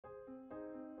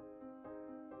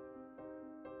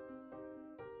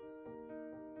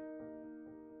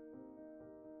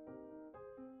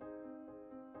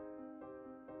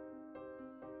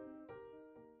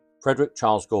Frederick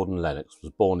Charles Gordon Lennox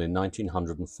was born in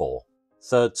 1904,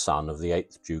 third son of the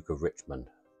 8th Duke of Richmond.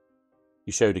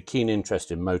 He showed a keen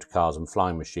interest in motor cars and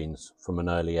flying machines from an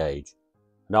early age,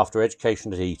 and after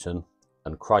education at Eton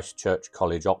and Christ Church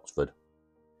College, Oxford,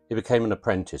 he became an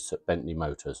apprentice at Bentley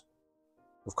Motors.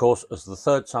 Of course, as the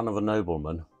third son of a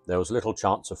nobleman, there was little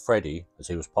chance of Freddie, as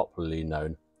he was popularly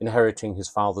known, inheriting his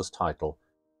father's title.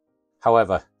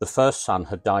 However, the first son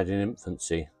had died in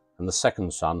infancy, and the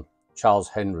second son, Charles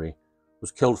Henry,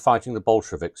 was killed fighting the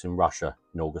Bolsheviks in Russia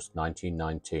in August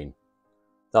 1919.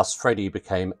 Thus Freddie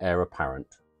became heir apparent.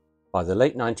 By the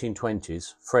late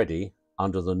 1920s, Freddie,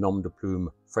 under the nom de plume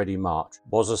Freddie March,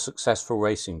 was a successful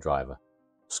racing driver,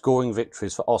 scoring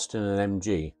victories for Austin and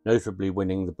MG, notably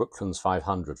winning the Brooklands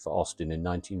 500 for Austin in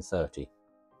 1930.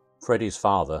 Freddie's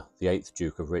father, the 8th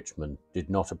Duke of Richmond, did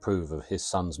not approve of his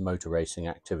son's motor racing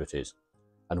activities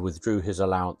and withdrew his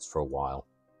allowance for a while.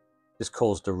 This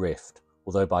caused a rift,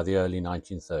 although by the early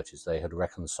 1930s they had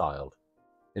reconciled.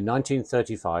 In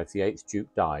 1935, the 8th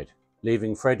Duke died,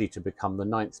 leaving Freddie to become the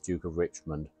 9th Duke of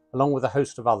Richmond, along with a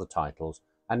host of other titles,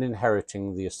 and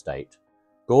inheriting the estate.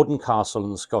 Gordon Castle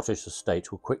and the Scottish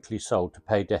estate were quickly sold to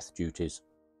pay death duties.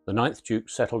 The 9th Duke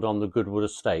settled on the Goodwood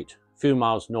estate, a few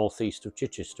miles northeast of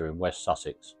Chichester in West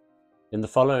Sussex. In the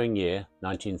following year,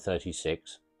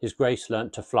 1936, His Grace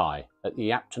learnt to fly at the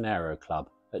Yapton Aero Club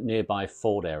at nearby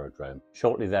Ford Aerodrome,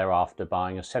 shortly thereafter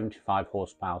buying a 75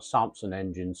 horsepower Sampson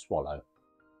engine Swallow.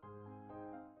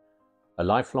 A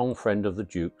lifelong friend of the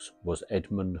Duke's was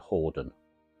Edmund Hordern.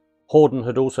 Hordern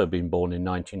had also been born in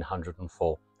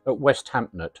 1904 at West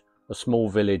Hampnett, a small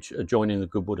village adjoining the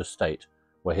Goodwood estate,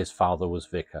 where his father was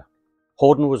vicar.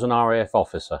 Hordern was an RAF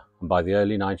officer, and by the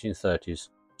early 1930s,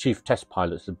 chief test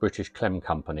pilot of the British Clem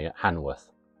Company at Hanworth.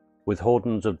 With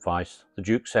Hordern's advice, the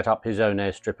Duke set up his own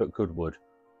airstrip at Goodwood,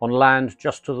 on land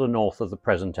just to the north of the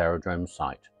present aerodrome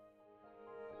site.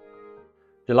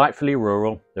 Delightfully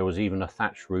rural, there was even a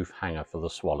thatched roof hangar for the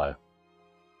Swallow.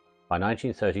 By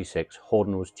 1936,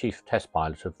 Hordern was chief test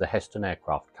pilot of the Heston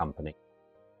Aircraft Company.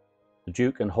 The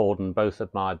Duke and Hordern both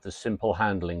admired the simple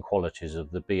handling qualities of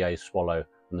the BA Swallow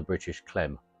and the British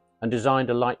Clem, and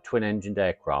designed a light twin-engined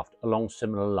aircraft along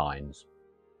similar lines.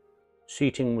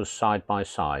 Seating was side by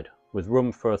side, with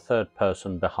room for a third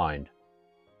person behind.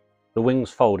 The wings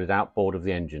folded outboard of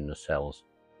the engine nacelles.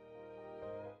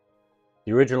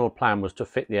 The original plan was to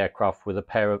fit the aircraft with a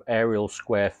pair of aerial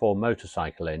square 4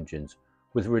 motorcycle engines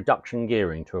with reduction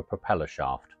gearing to a propeller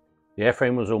shaft. The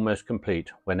airframe was almost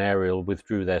complete when Ariel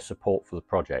withdrew their support for the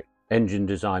project, engine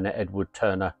designer Edward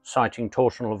Turner citing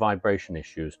torsional vibration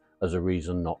issues as a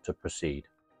reason not to proceed.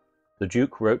 The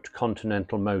Duke wrote to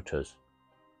Continental Motors.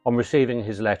 On receiving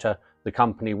his letter, the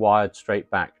company wired straight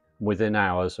back, and within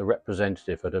hours a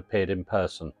representative had appeared in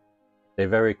person. They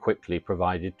very quickly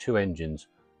provided 2 engines,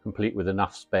 complete with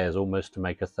enough spares almost to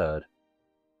make a third.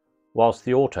 Whilst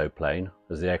the Autoplane,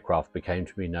 as the aircraft became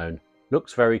to be known,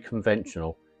 looks very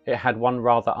conventional, it had one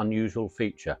rather unusual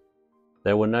feature.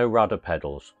 There were no rudder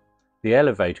pedals. The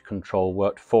elevator control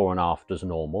worked fore and aft as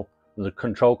normal, and the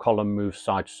control column moved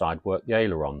side to side worked the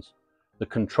ailerons. The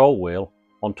control wheel,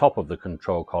 on top of the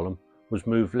control column, was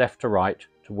moved left to right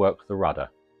to work the rudder.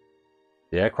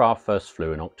 The aircraft first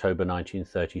flew in October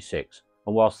 1936,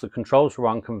 and whilst the controls were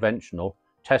unconventional,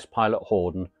 test pilot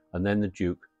Hordern and then the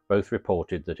Duke both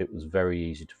reported that it was very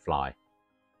easy to fly.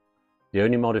 The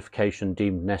only modification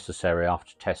deemed necessary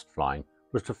after test flying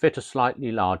was to fit a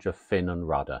slightly larger fin and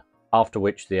rudder, after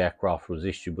which the aircraft was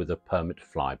issued with a permit to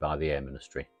fly by the Air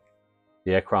Ministry.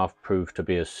 The aircraft proved to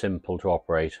be as simple to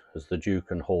operate as the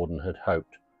Duke and Hordern had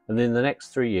hoped, and in the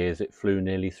next 3 years it flew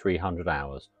nearly 300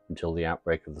 hours until the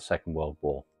outbreak of the Second World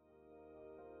War.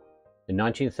 In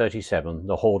 1937,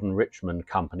 the Hordern-Richmond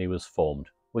Company was formed,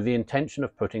 with the intention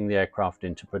of putting the aircraft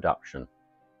into production.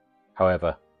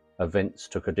 However, events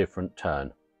took a different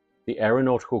turn. The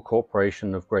Aeronautical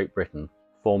Corporation of Great Britain,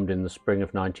 formed in the spring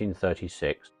of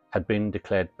 1936, had been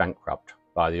declared bankrupt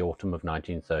by the autumn of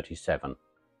 1937.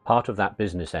 Part of that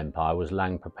business empire was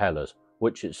Lang Propellers,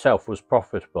 which itself was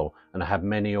profitable and had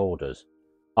many orders.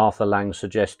 Arthur Lang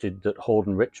suggested that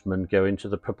Hordern-Richmond go into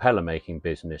the propeller-making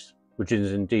business, which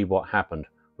is indeed what happened,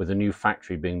 with a new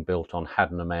factory being built on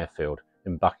Haddenham Airfield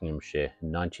in Buckinghamshire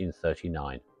in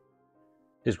 1939.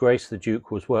 His Grace the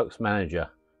Duke was works manager,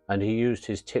 and he used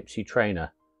his tipsy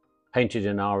trainer, painted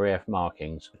in RAF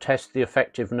markings, to test the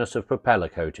effectiveness of propeller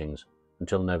coatings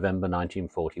until November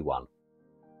 1941.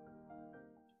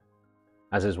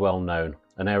 As is well known,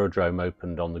 an aerodrome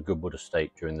opened on the Goodwood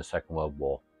estate during the Second World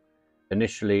War.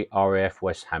 Initially RAF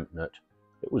West Hampnett,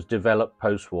 it was developed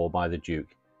post-war by the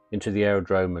Duke into the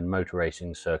aerodrome and motor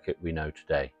racing circuit we know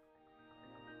today.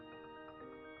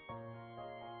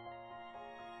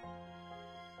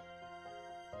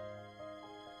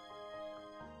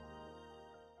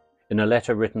 In a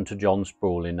letter written to John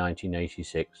Sproul in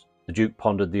 1986, the Duke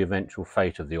pondered the eventual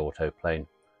fate of the autoplane,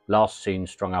 last seen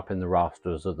strung up in the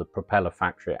rafters of the propeller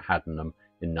factory at Hordern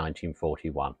in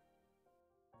 1941.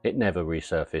 It never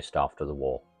resurfaced after the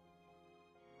war.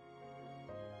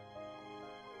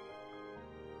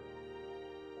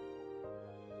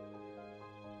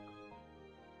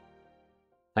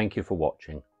 Thank you for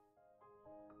watching.